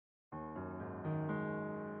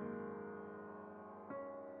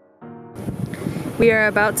We are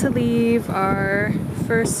about to leave our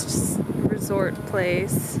first resort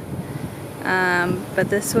place, but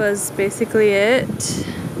this was basically it.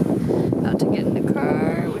 About to get in the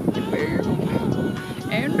car with the burb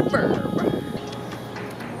and the burb.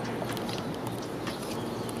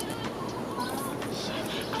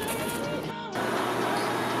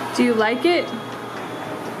 Do you like it?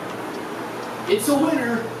 It's a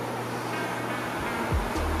winner.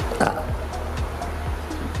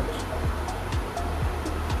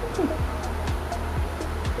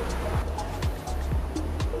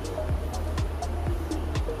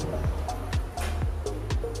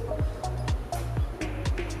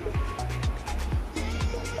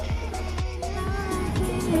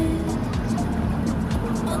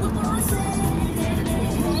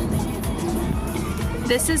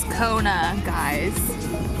 This is Kona, guys.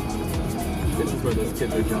 This is where those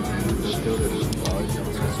kids are jumping into those buildings.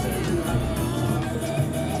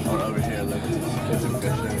 Or over here, look, kids are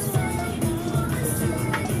fishing.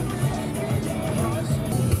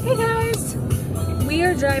 Hey guys! We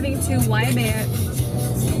are driving to Waimea.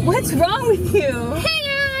 What's wrong with you?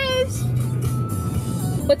 Hey guys!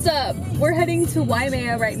 What's up? We're heading to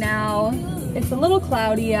Waimea right now. It's a little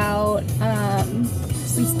cloudy out.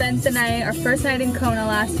 We spent the night, our first night in Kona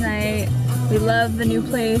last night. We love the new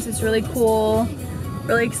place, it's really cool.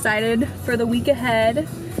 Really excited for the week ahead.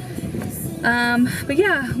 But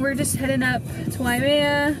yeah, we're just heading up to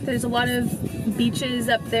Waimea. There's a lot of beaches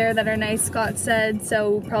up there that are nice, Scott said,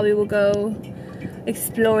 so probably we'll go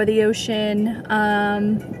explore the ocean.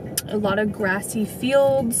 A lot of grassy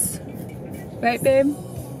fields. Right, babe?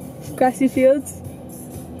 Grassy fields?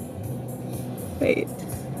 Wait.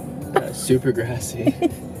 Yeah, super grassy.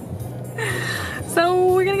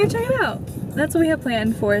 So we're gonna go check it out. That's what we have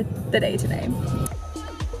planned for the day today.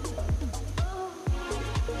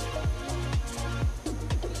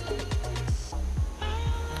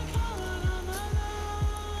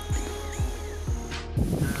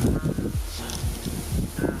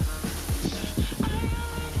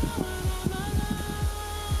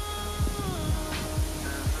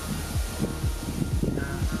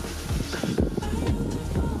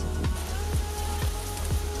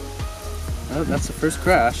 Oh, that's the first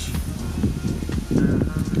crash.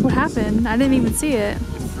 What happened? I didn't even see it. It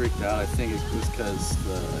freaked out. I think it was because it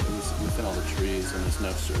was within all the trees and there's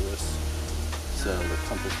no service. So the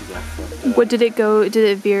compass was all fucked up. What did it go? Did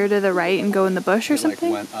it veer to the right and go in the bush or something?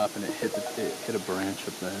 It went up and it hit a branch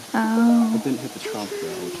up there. Oh. It didn't hit the trunk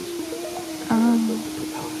though, which is Oh. the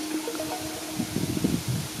propellers.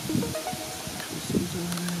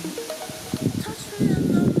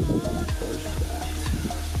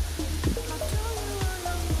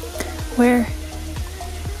 Where?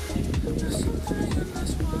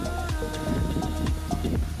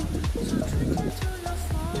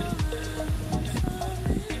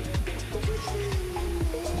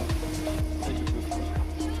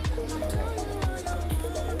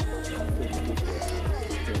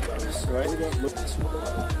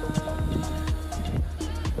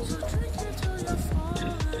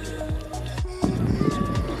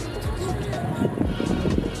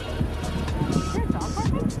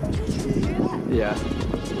 Yeah.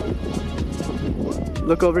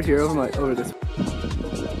 Look over here, over this.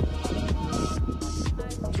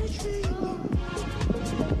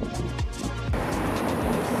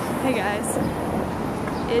 Hey guys,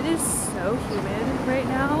 it is so humid right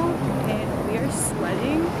now and we are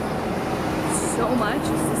sweating so much,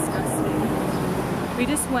 it's disgusting. We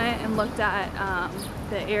just went and looked at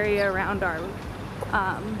the area around our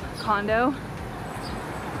condo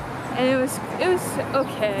and it was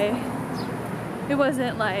okay. It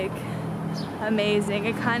wasn't like amazing.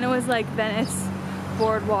 It kind of was like Venice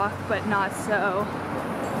boardwalk, but not so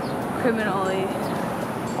criminally.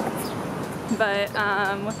 But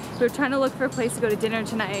we were trying to look for a place to go to dinner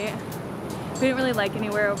tonight. We didn't really like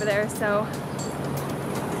anywhere over there, so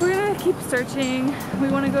we're gonna keep searching. We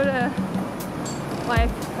want to go to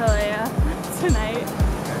Waikoloa tonight.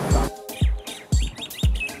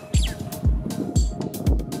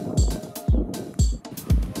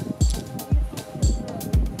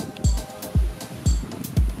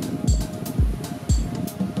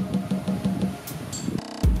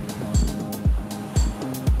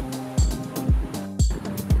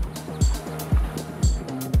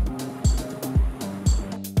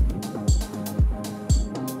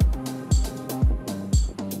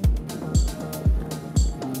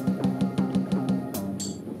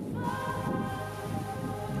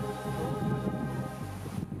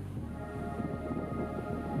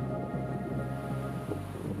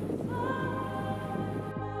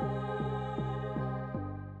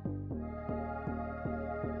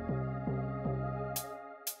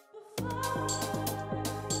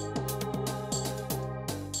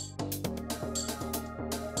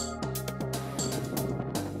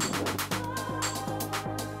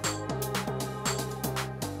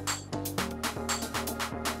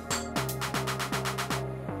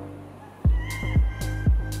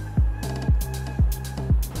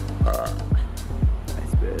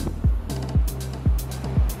 Nice bid.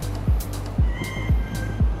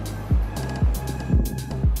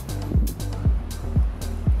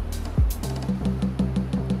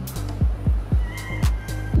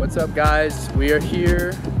 What's up, guys? We are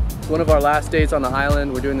here. One of our last days on the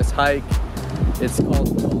island. We're doing this hike. It's called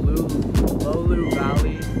Pololu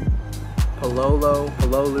Valley.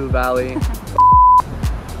 Pololu Valley.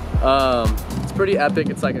 It's pretty epic.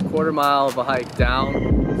 It's like a quarter-mile of a hike down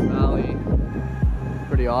this valley.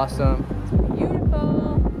 Pretty awesome.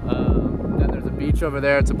 Beautiful. Then there's a beach over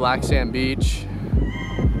there. It's a black sand beach.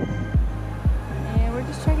 And we're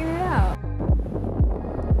just checking it out.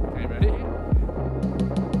 Okay, ready?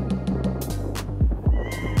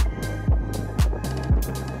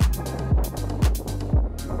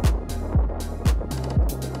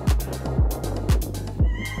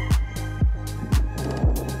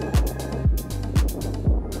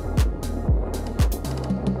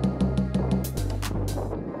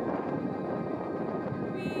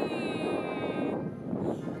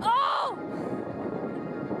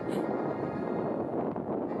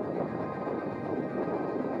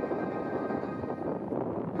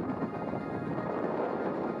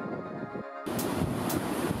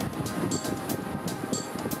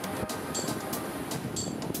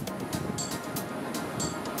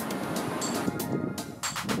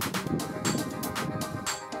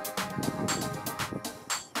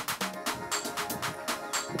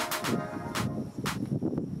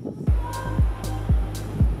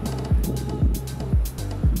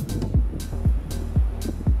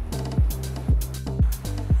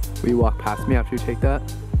 Will you walk past me after you take that?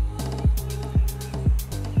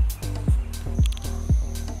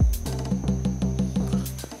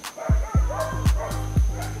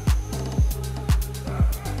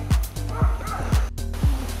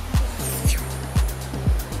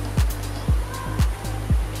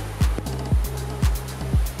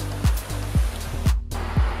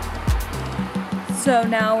 So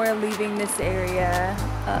now we're leaving this area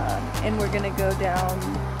and we're gonna go down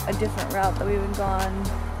a different route that we've been gone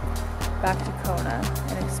back to Kona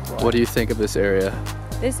and explore. What do you think of this area?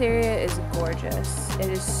 This area is gorgeous.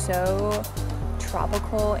 It is so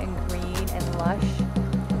tropical and green and lush.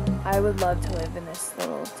 I would love to live in this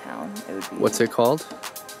little town. It would be. What's it called?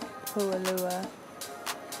 Pu'alua.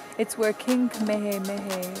 It's where King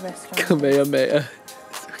Kamehameha restaurant. Kamehameha.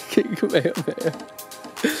 King Kamehameha.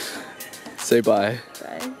 Say bye.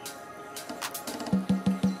 Bye.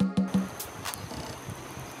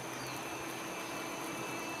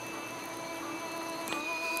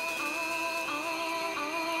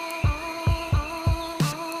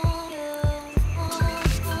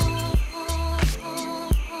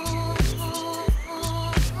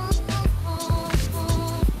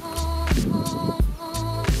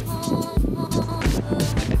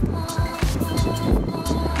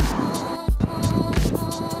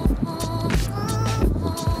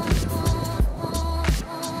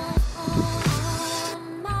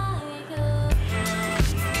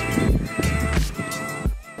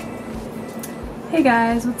 Hey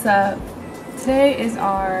guys, what's up? Today is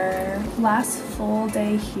our last full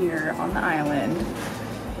day here on the island,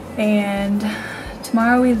 and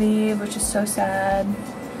tomorrow we leave, which is so sad,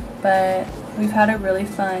 but we've had a really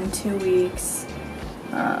fun 2 weeks.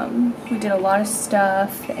 We did a lot of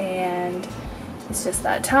stuff, and it's just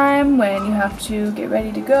that time when you have to get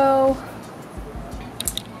ready to go.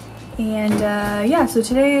 And yeah, so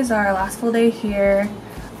today is our last full day here.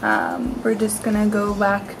 We're just gonna go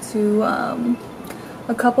back to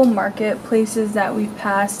a couple marketplaces that we've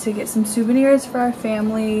passed to get some souvenirs for our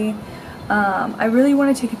family. I really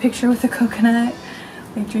want to take a picture with a coconut,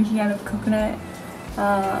 like drinking out of a coconut.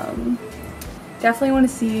 Definitely want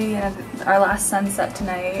to see our last sunset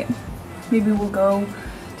tonight. Maybe we'll go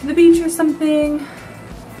to the beach or something.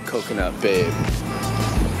 Coconut babe.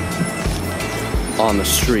 On the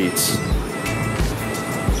streets.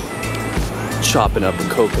 Chopping up a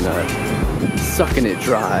coconut. Sucking it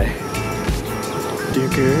dry.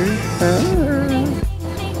 Digger.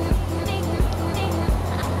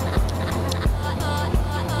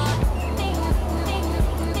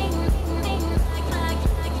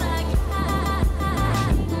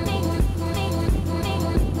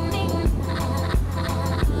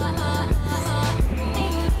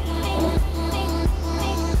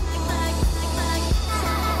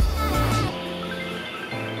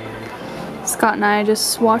 Scott and I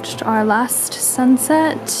just watched our last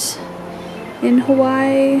sunset in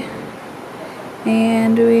Hawaii,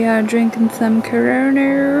 and we are drinking some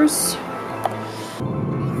Coronas.